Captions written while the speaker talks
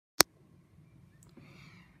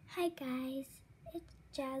Hi guys, it's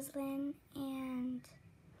Jaslyn and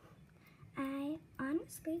I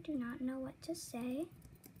honestly do not know what to say.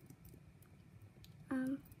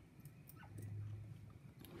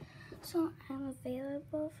 So I'm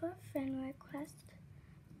available for a friend request.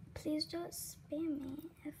 Please don't spam me.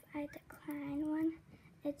 If I decline one,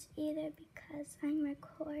 it's either because I'm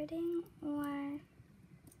recording or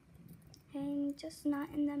I'm just not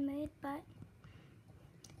in the mood, but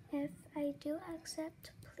if I do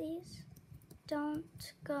accept, please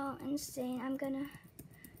don't go insane. I'm gonna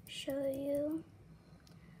show you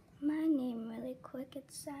my name really quick.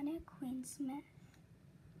 It's Sonic Queen Smith.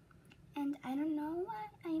 And I don't know why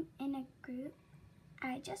I'm in a group.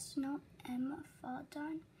 I just know Emma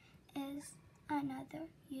Faldon is another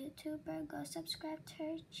YouTuber. Go subscribe to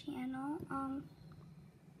her channel.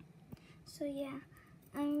 So yeah,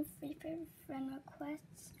 I'm free for friend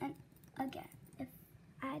requests. And again, if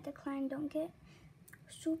I decline, don't get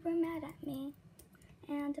super mad at me.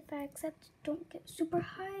 And if I accept, don't get super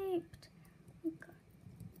hyped. Oh God.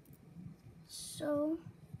 So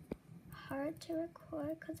hard to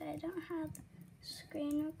record because I don't have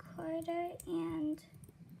screen recorder, and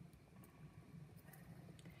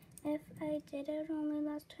if I did it only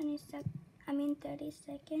lasts 30 seconds,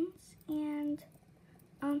 and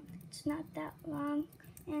it's not that long,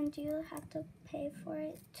 and you'll have to pay for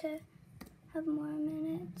it to have more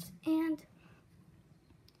minutes. And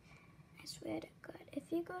I swear to God,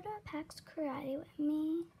 if you go to a PAX Karate with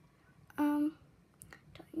me, don't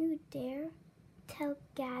you dare tell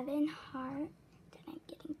Gavin Hart that I'm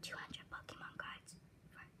getting 200 Pokemon cards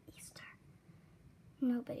for Easter.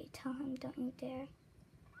 Nobody tell him, don't you dare.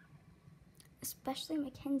 Especially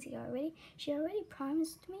Mackenzie already. She already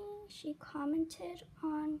promised me. She commented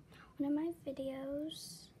on one of my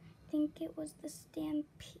videos. I think it was the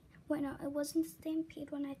Stampede. Well, no, it wasn't the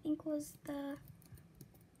Stampede one. I think it was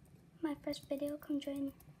my first video. Come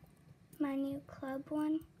join my new club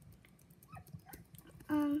one.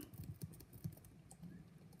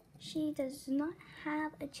 She does not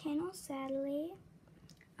have a channel, sadly.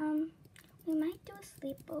 We might do a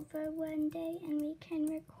sleepover one day and we can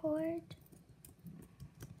record.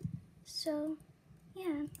 So,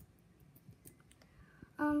 yeah.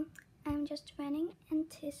 I'm just running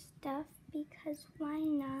into stuff because why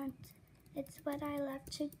not? It's what I love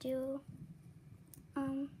to do.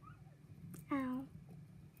 Ow.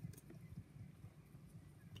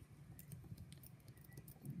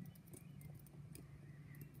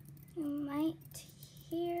 You might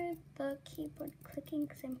hear the keyboard clicking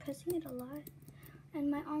because I'm pressing it a lot. And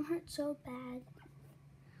my arm hurts so bad.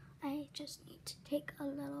 I just need to take a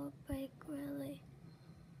little break really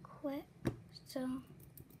quick. So,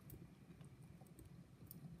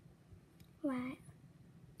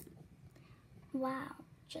 wow,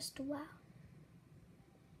 just wow.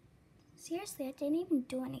 Seriously, I didn't even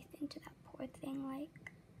do anything to that poor thing,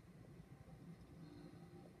 like.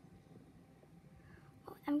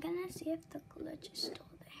 Oh, I'm gonna see if the glitch is still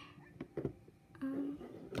there.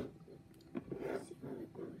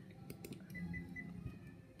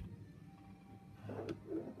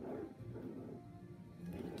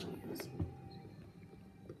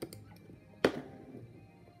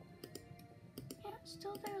 Yeah, it's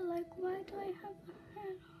still there, like, why do I have a hat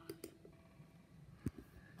on?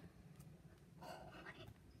 Oh my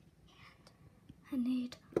hand. I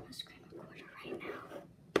need a screen recorder right now.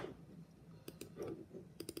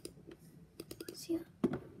 See,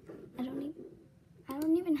 I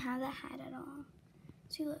don't even have the hat at all.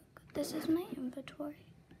 See, look, this is my inventory.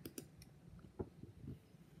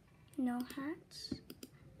 No hats.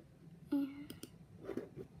 And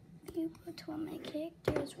if you go to what my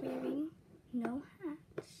character is wearing, no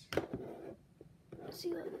hats. See,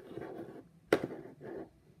 look.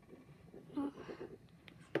 No.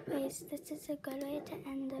 Guys, this is a good way to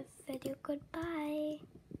end the video. Goodbye.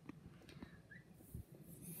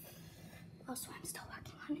 Also, I'm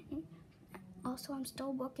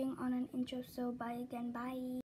still working on an intro, so bye again. Bye.